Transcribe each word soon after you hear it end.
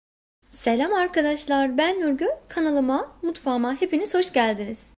Selam arkadaşlar, ben NurGüL. Kanalıma, mutfağıma hepiniz hoş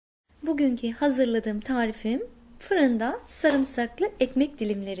geldiniz. Bugünkü hazırladığım tarifim fırında sarımsaklı ekmek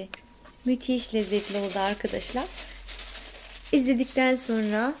dilimleri. Müthiş lezzetli oldu arkadaşlar. İzledikten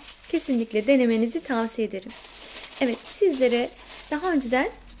sonra kesinlikle denemenizi tavsiye ederim. Evet, sizlere daha önceden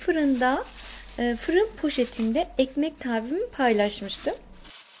fırın poşetinde ekmek tarifimi paylaşmıştım.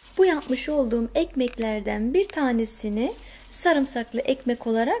 Bu yapmış olduğum ekmeklerden bir tanesini sarımsaklı ekmek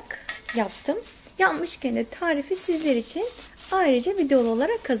olarak yaptım. Yapmışken de tarifi sizler için ayrıca videolu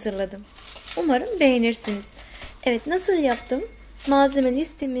olarak hazırladım. Umarım beğenirsiniz. Evet, nasıl yaptım? Malzeme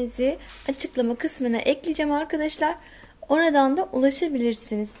listemizi açıklama kısmına ekleyeceğim arkadaşlar. Oradan da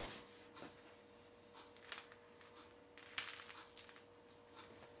ulaşabilirsiniz.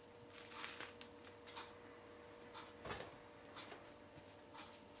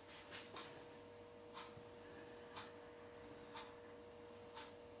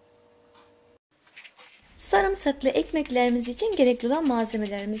 Sarımsaklı ekmeklerimiz için gerekli olan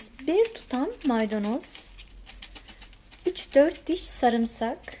malzemelerimiz: 1 tutam maydanoz, 3-4 diş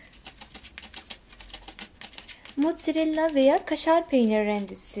sarımsak, mozzarella veya kaşar peynir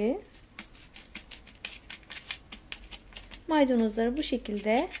rendesi. Maydanozları bu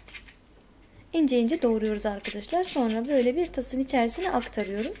şekilde ince ince doğruyoruz arkadaşlar. Sonra böyle bir tasın içerisine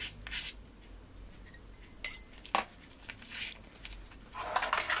aktarıyoruz.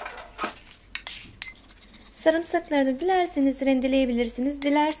 Sarımsakları da dilerseniz rendeleyebilirsiniz,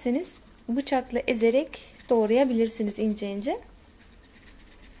 dilerseniz bıçakla ezerek doğrayabilirsiniz ince ince.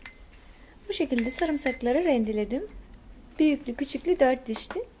 Bu şekilde sarımsakları rendeledim. Büyüklü küçüklü 4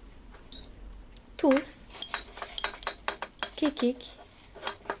 dişti. Tuz, kekik,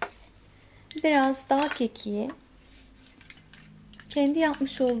 biraz dagkekigi, kendi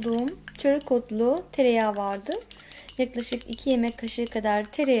yapmış olduğum çörek otlu tereyağı vardı. Yaklaşık 2 yemek kaşığı kadar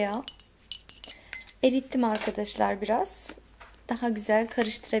tereyağı. Erittim arkadaşlar biraz. Daha güzel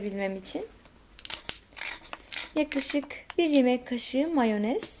karıştırabilmem için. Yaklaşık 1 yemek kaşığı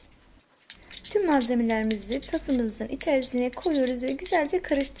mayonez. Tüm malzemelerimizi tasımızın içerisine koyuyoruz ve güzelce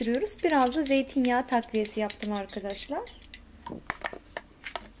karıştırıyoruz. Biraz da zeytinyağı takviyesi yaptım arkadaşlar.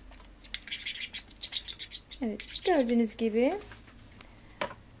 Evet, gördüğünüz gibi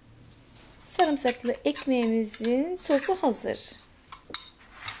sarımsaklı ekmeğimizin sosu hazır.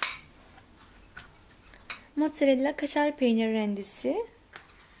 Mozzarella kaşar peynir rendesi.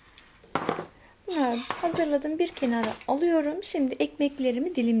 Bunları hazırladım, bir kenara alıyorum. Şimdi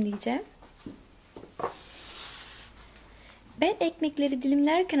ekmeklerimi dilimleyeceğim. Ben ekmekleri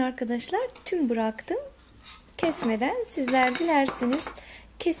dilimlerken arkadaşlar tüm bıraktım, kesmeden. Sizler dilerseniz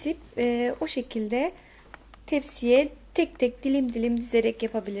kesip o şekilde tepsiye tek tek dilim dilim dizerek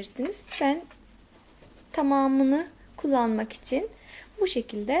yapabilirsiniz. Ben tamamını kullanmak için bu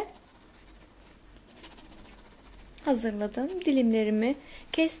şekilde hazırladım. Dilimlerimi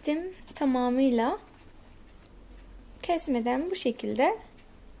kestim tamamıyla. Kesmeden bu şekilde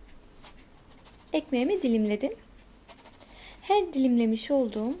ekmeğimi dilimledim. Her dilimlemiş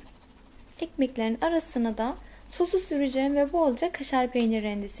olduğum ekmeklerin arasına da sosu süreceğim ve bolca kaşar peynir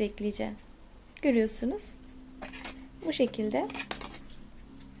rendesi ekleyeceğim. Görüyorsunuz. Bu şekilde.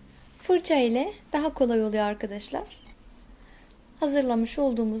 Fırça ile daha kolay oluyor arkadaşlar. Hazırlamış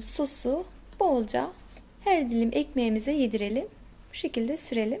olduğumuz sosu bolca her dilim ekmeğimize yedirelim. Bu şekilde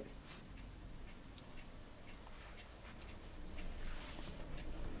sürelim.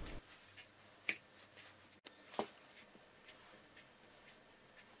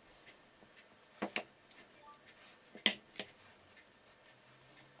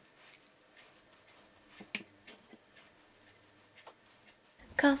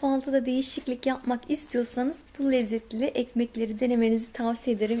 Kahvaltıda değişiklik yapmak istiyorsanız bu lezzetli ekmekleri denemenizi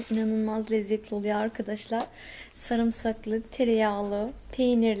tavsiye ederim. İnanılmaz lezzetli oluyor arkadaşlar. Sarımsaklı, tereyağlı,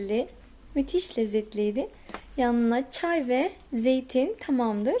 peynirli, müthiş lezzetliydi. Yanına çay ve zeytin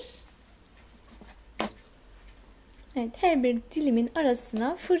tamamdır. Evet, her bir dilimin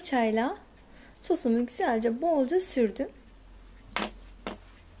arasına fırçayla sosumu güzelce bolca sürdüm.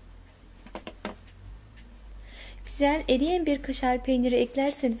 Güzel eriyen bir kaşar peyniri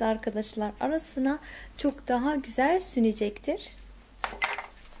eklerseniz arkadaşlar arasına çok daha güzel sünecektir.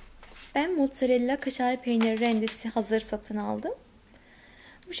 Ben mozzarella kaşar peynir rendesi hazır satın aldım.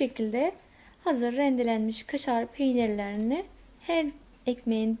 Bu şekilde hazır rendelenmiş kaşar peynirlerini her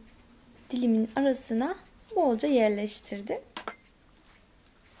ekmeğin dilimin arasına bolca yerleştirdim.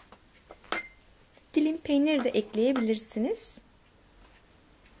 Dilim peynir de ekleyebilirsiniz.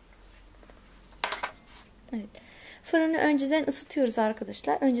 Evet. Fırını önceden ısıtıyoruz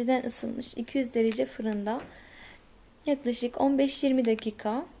arkadaşlar. Önceden ısınmış 200 derece fırında yaklaşık 15-20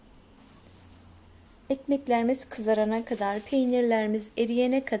 dakika ekmeklerimiz kızarana kadar, peynirlerimiz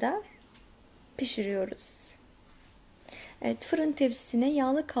eriyene kadar pişiriyoruz. Evet, fırın tepsisine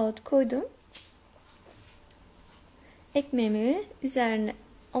yağlı kağıt koydum. Ekmeğimi üzerine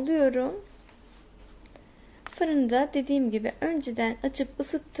alıyorum. Fırında dediğim gibi önceden açıp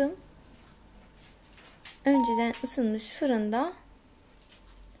ısıttım. Önceden ısınmış fırında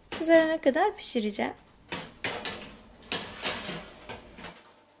kızarana kadar pişireceğim.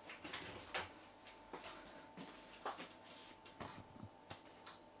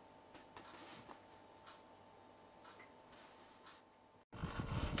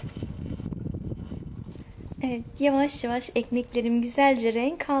 Evet, yavaş yavaş ekmeklerim güzelce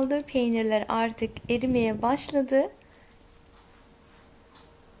renk aldı. Peynirler artık erimeye başladı.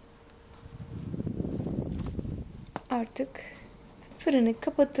 Artık fırını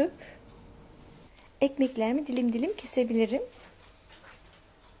kapatıp ekmeklerimi dilim dilim kesebilirim.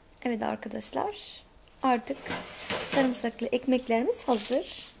 Evet arkadaşlar, artık sarımsaklı ekmeklerimiz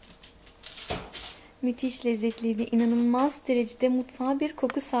hazır. Müthiş lezzetliydi. İnanılmaz derecede mutfağa bir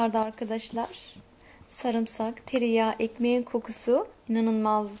koku sardı arkadaşlar. Sarımsak, tereyağı, ekmeğin kokusu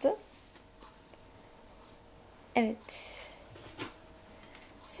inanılmazdı. Evet.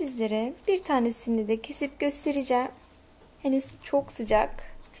 Sizlere bir tanesini de kesip göstereceğim. Henüz çok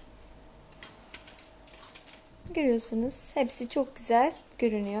sıcak. Görüyorsunuz, hepsi çok güzel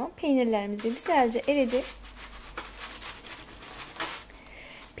görünüyor. Peynirlerimiz de güzelce eridi.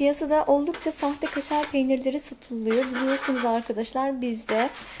 Piyasada oldukça sahte kaşar peynirleri satılıyor. Biliyorsunuz arkadaşlar, biz de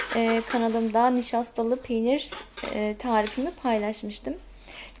kanalımda nişastalı peynir tarifimi paylaşmıştım.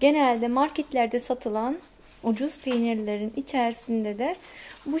 Genelde marketlerde satılan ucuz peynirlerin içerisinde de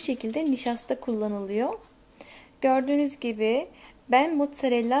bu şekilde nişasta kullanılıyor. Gördüğünüz gibi ben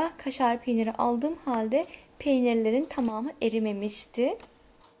mozzarella kaşar peyniri aldığım halde peynirlerin tamamı erimemişti.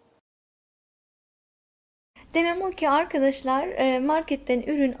 Demem o ki arkadaşlar, marketten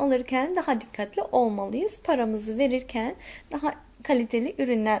ürün alırken daha dikkatli olmalıyız. Paramızı verirken daha kaliteli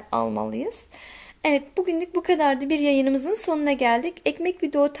ürünler almalıyız. Evet, bugünlük bu kadardı. Bir yayınımızın sonuna geldik. Ekmek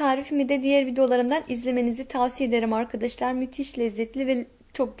video tarifimi de diğer videolarımdan izlemenizi tavsiye ederim arkadaşlar. Müthiş lezzetli ve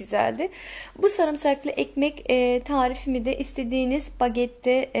çok güzeldi. Bu sarımsaklı ekmek tarifimi de istediğiniz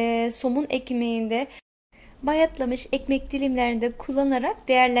bagette, somun ekmeğinde, bayatlamış ekmek dilimlerinde kullanarak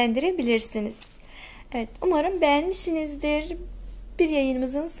değerlendirebilirsiniz. Evet, umarım beğenmişsinizdir. Bir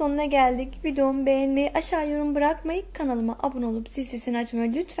yayınımızın sonuna geldik. Videomu beğenmeyi, aşağı yorum bırakmayı, kanalıma abone olup zil sesini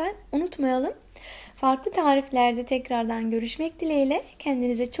açmayı lütfen unutmayalım. Farklı tariflerde tekrardan görüşmek dileğiyle.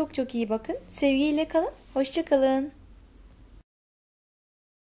 Kendinize çok çok iyi bakın. Sevgiyle kalın. Hoşça kalın.